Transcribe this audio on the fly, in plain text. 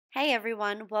Hey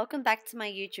everyone, welcome back to my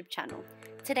YouTube channel.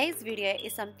 Today's video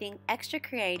is something extra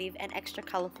creative and extra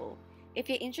colorful. If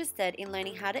you're interested in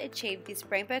learning how to achieve this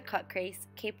rainbow cut crease,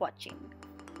 keep watching.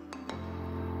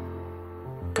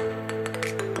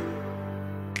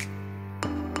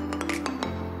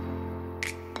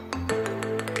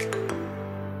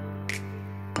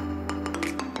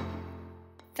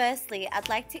 Firstly, I'd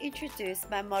like to introduce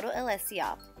my model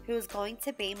Alessia, who is going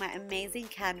to be my amazing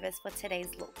canvas for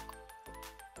today's look.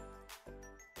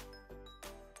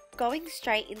 Going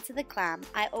straight into the glam,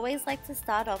 I always like to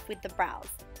start off with the brows.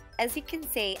 As you can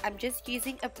see, I'm just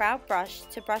using a brow brush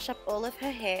to brush up all of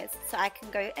her hairs so I can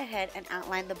go ahead and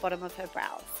outline the bottom of her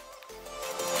brows.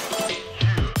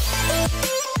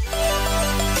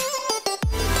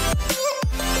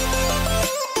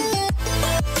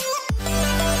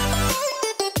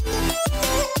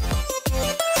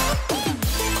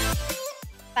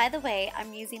 By the way,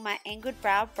 I'm using my angled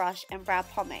brow brush and brow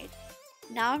pomade.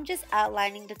 Now I'm just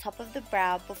outlining the top of the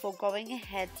brow before going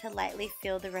ahead to lightly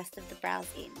fill the rest of the brows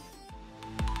in.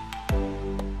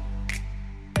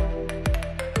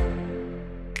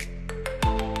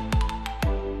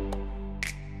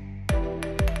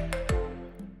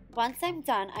 Once I'm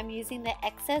done, I'm using the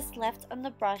excess left on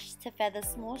the brush to feather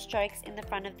small strokes in the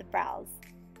front of the brows.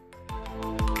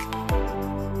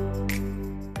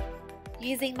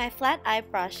 Using my flat eye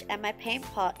brush and my paint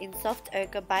pot in Soft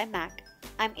Ochre by MAC,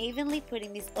 I'm evenly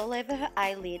putting this all over her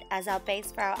eyelid as our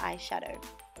base for our eyeshadow.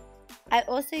 I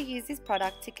also use this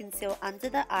product to conceal under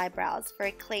the eyebrows for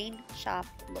a clean, sharp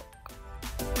look.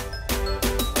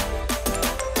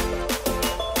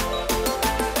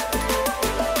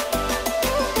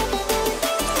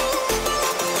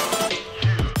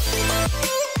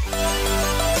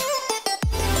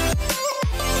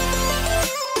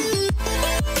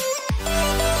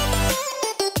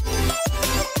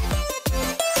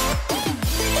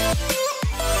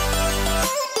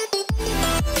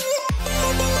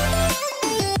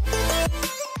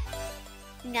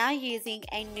 Now using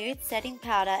a nude setting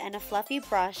powder and a fluffy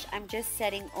brush, I'm just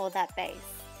setting all that base.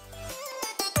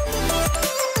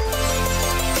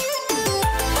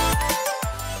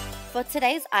 For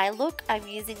today's eye look, I'm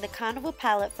using the Carnival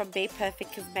Palette from Be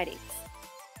Perfect Cosmetics.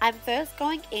 I'm first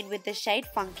going in with the shade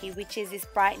Funky, which is this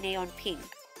bright neon pink.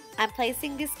 I'm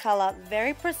placing this color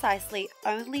very precisely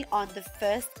only on the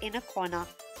first inner corner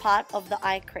part of the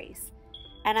eye crease.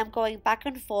 And I'm going back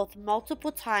and forth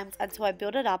multiple times until I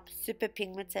build it up super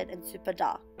pigmented and super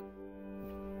dark.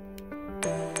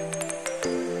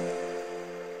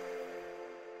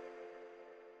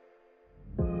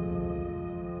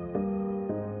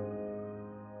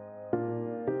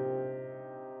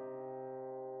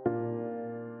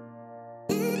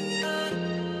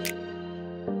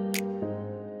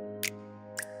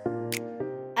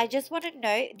 I just want to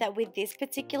note that with this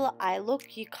particular eye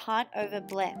look, you can't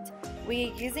overblend.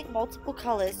 We are using multiple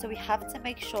colors, so we have to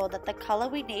make sure that the color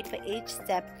we need for each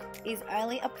step is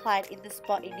only applied in the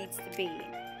spot it needs to be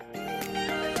in.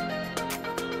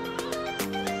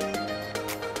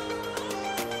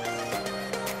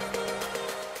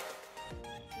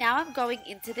 Now I'm going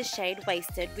into the shade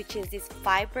Wasted, which is this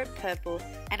vibrant purple,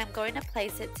 and I'm going to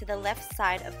place it to the left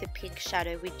side of the pink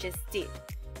shadow we just did.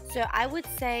 So I would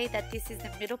say that this is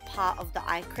the middle part of the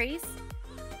eye crease.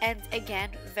 And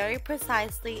again, very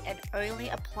precisely and only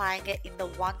applying it in the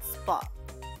one spot.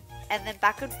 And then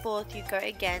back and forth you go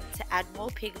again to add more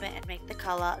pigment and make the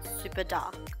color super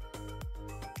dark.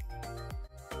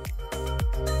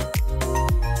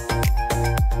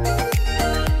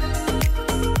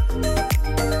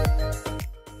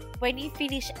 When you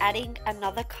finish adding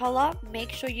another color,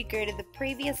 make sure you go to the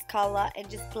previous color and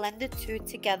just blend the two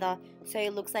together so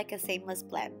it looks like a seamless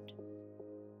blend.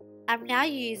 I'm now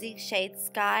using shades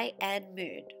Sky and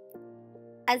Moon.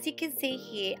 As you can see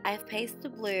here, I've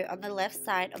pasted blue on the left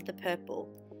side of the purple.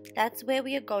 That's where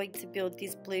we are going to build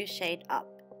this blue shade up.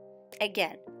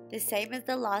 Again, the same as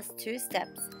the last two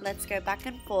steps, let's go back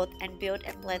and forth and build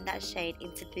and blend that shade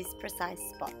into this precise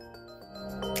spot.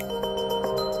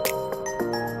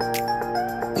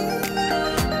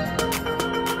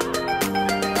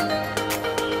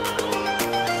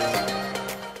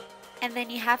 And then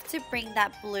you have to bring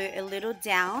that blue a little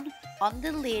down on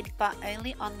the lid, but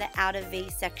only on the outer V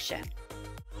section.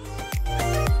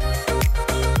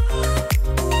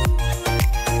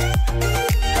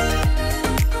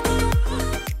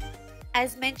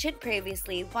 As mentioned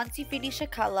previously, once you finish a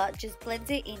color, just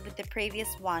blend it in with the previous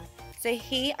one. So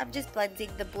here I'm just blending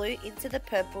the blue into the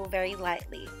purple very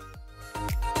lightly.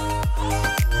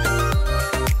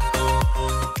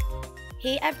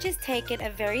 Here I've just taken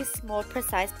a very small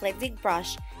precise blending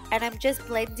brush and I'm just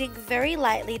blending very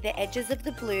lightly the edges of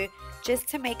the blue just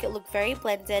to make it look very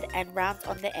blended and round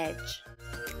on the edge.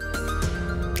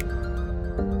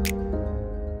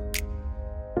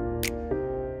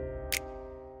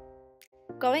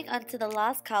 Going on to the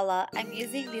last color, I'm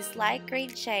using this light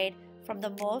green shade from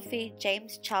the Morphe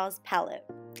James Charles palette.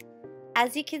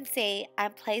 As you can see,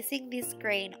 I'm placing this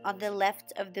green on the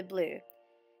left of the blue,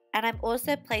 and I'm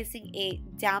also placing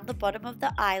it down the bottom of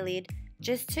the eyelid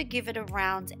just to give it a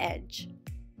round edge.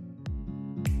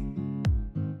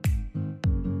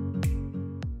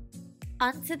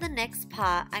 On to the next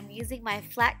part, I'm using my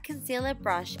flat concealer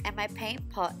brush and my paint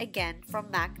pot again from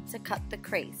MAC to cut the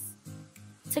crease.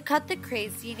 To cut the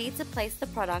crease, you need to place the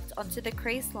product onto the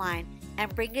crease line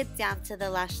and bring it down to the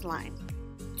lash line.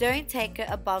 Don't take it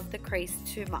above the crease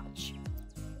too much.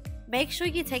 Make sure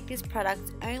you take this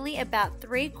product only about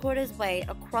 3/4 way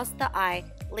across the eye,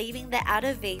 leaving the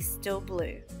outer V still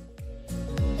blue.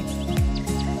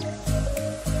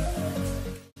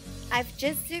 I've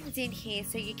just zoomed in here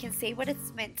so you can see what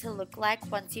it's meant to look like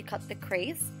once you cut the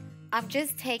crease. I'm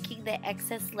just taking the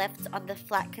excess left on the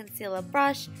flat concealer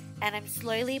brush and I'm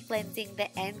slowly blending the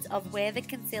ends of where the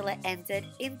concealer ended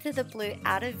into the blue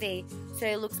outer V so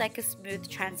it looks like a smooth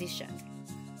transition.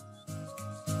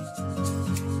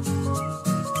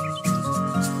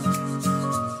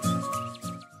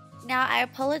 Now I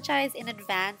apologize in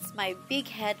advance, my big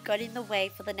head got in the way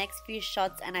for the next few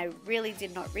shots and I really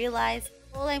did not realize.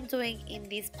 All I'm doing in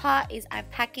this part is I'm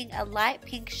packing a light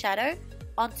pink shadow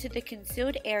onto the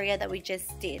concealed area that we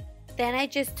just did. Then I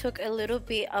just took a little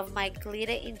bit of my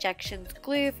glitter injections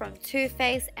glue from Too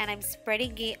Faced and I'm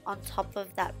spreading it on top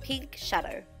of that pink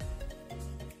shadow.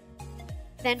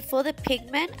 Then for the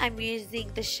pigment, I'm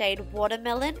using the shade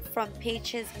Watermelon from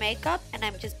Peaches Makeup and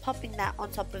I'm just popping that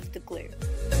on top of the glue.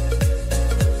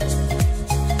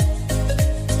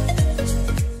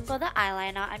 For the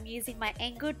eyeliner, I'm using my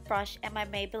angled brush and my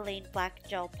Maybelline Black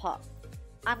Gel Pop.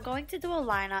 I'm going to do a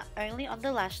liner only on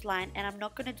the lash line and I'm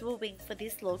not going to do a wing for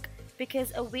this look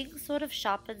because a wing sort of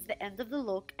sharpens the end of the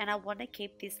look and I want to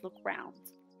keep this look round.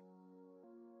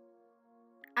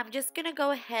 I'm just going to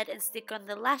go ahead and stick on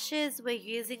the lashes. We're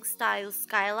using style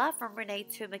Skylar from Renee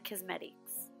Tuma Cosmetics.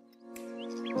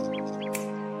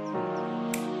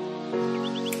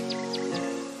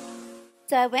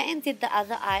 So I went and did the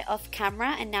other eye off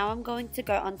camera and now I'm going to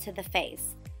go onto the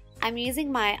face. I'm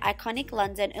using my iconic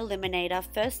London Illuminator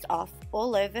first off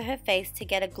all over her face to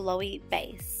get a glowy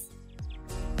base.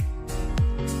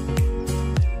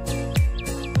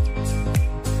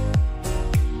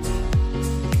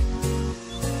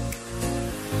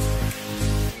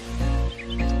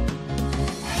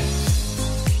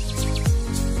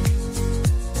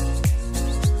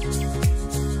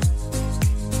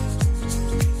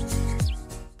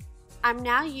 I'm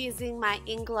now using my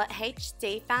Inglot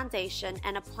HD foundation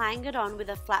and applying it on with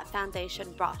a flat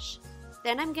foundation brush.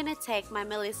 Then I'm going to take my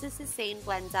Melissa Cecine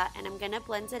blender and I'm going to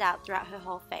blend it out throughout her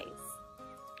whole face.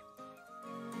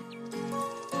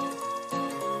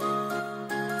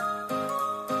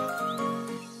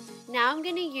 Now I'm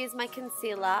going to use my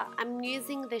concealer. I'm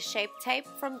using the Shape Tape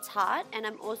from Tarte and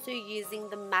I'm also using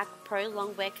the MAC Pro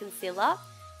Longwear Concealer.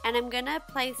 And I'm going to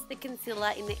place the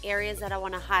concealer in the areas that I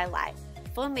want to highlight.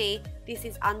 For me, this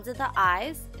is under the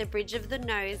eyes, the bridge of the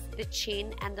nose, the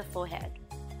chin and the forehead.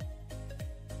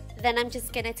 Then I'm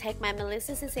just going to take my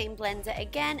Melissa Cecine blender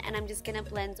again and I'm just going to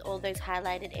blend all those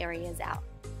highlighted areas out.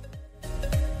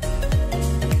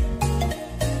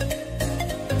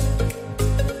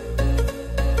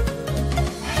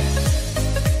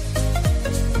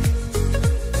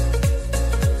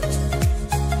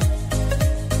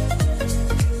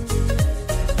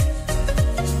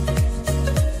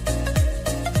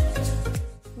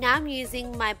 Now I'm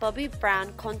using my Bobbi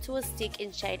Brown contour stick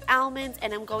in shade Almond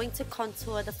and I'm going to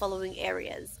contour the following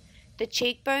areas: the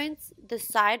cheekbones, the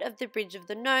side of the bridge of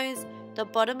the nose, the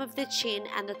bottom of the chin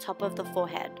and the top of the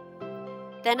forehead.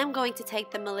 Then I'm going to take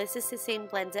the Melissa Cecine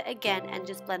blender again and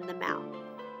just blend them out.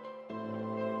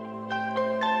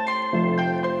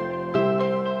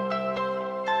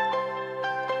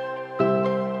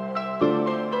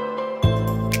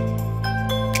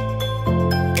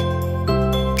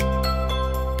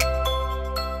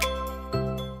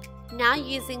 Now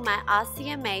using my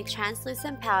RCMA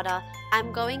translucent powder,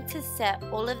 I'm going to set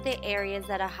all of the areas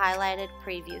that are highlighted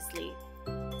previously.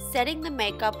 Setting the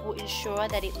makeup will ensure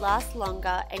that it lasts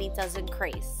longer and it doesn't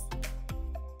crease.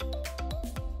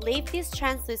 Leave this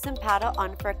translucent powder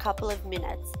on for a couple of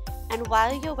minutes, and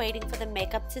while you're waiting for the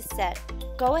makeup to set,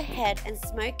 go ahead and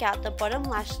smoke out the bottom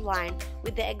lash line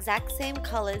with the exact same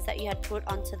colors that you had put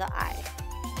onto the eye.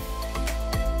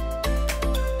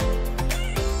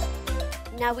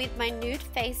 Now with my nude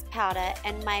face powder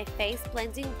and my face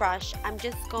blending brush, I'm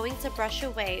just going to brush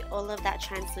away all of that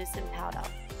translucent powder.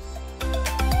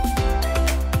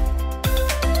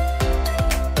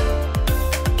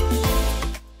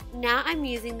 Now I'm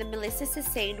using the Melissa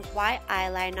Sustained white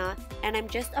eyeliner and I'm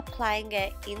just applying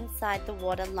it inside the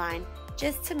waterline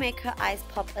just to make her eyes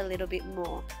pop a little bit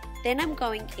more. Then I'm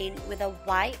going in with a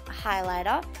white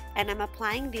highlighter and I'm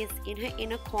applying this in her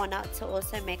inner corner to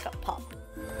also make it pop.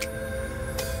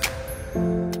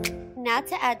 Now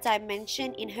to add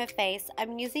dimension in her face,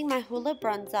 I'm using my Hoola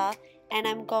Bronzer and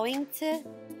I'm going to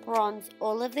bronze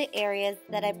all of the areas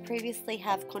that I previously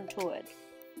have contoured.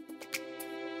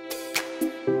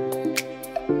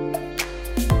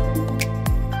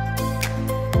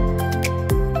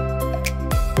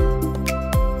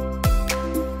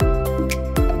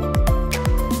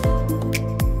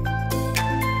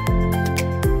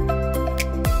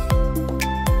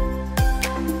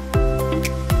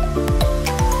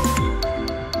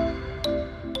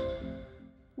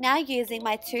 Now using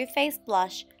my Too Faced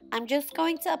blush, I'm just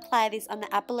going to apply this on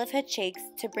the apple of her cheeks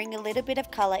to bring a little bit of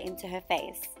colour into her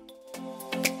face.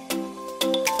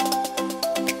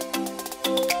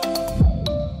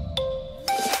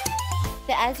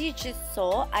 So as you just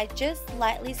saw, I just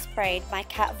lightly sprayed my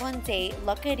Kat Von D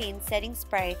Lock It In setting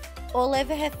spray all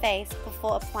over her face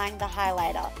before applying the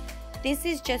highlighter. This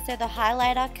is just so the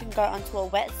highlighter can go onto a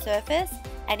wet surface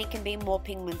and it can be more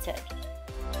pigmented.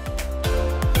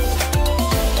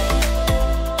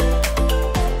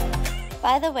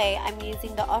 By the way, I'm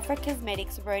using the Ofra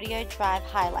Cosmetics Rodeo Drive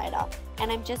Highlighter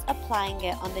and I'm just applying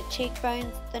it on the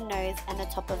cheekbones, the nose and the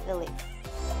top of the lip.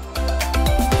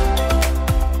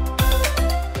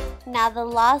 Now the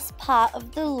last part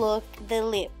of the look, the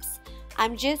lips.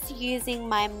 I'm just using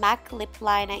my MAC lip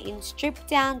liner in Strip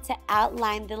Down to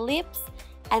outline the lips,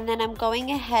 and then I'm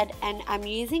going ahead and I'm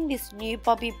using this new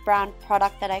Bobbi Brown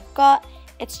product that I got.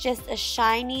 It's just a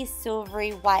shiny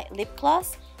silvery white lip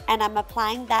gloss and I'm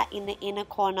applying that in the inner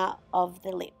corner of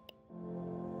the lip.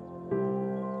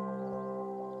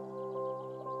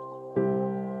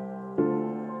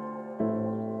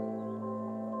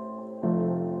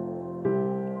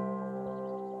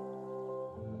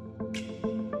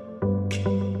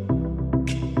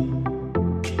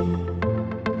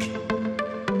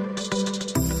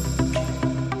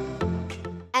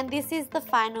 And this is the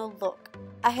final look.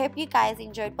 I hope you guys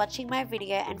enjoyed watching my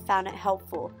video and found it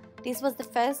helpful. This was the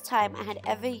first time I had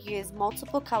ever used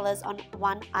multiple colors on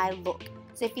one eye look.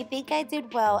 So if you think I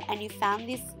did well and you found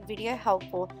this video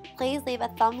helpful, please leave a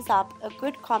thumbs up, a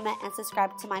good comment and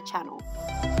subscribe to my channel.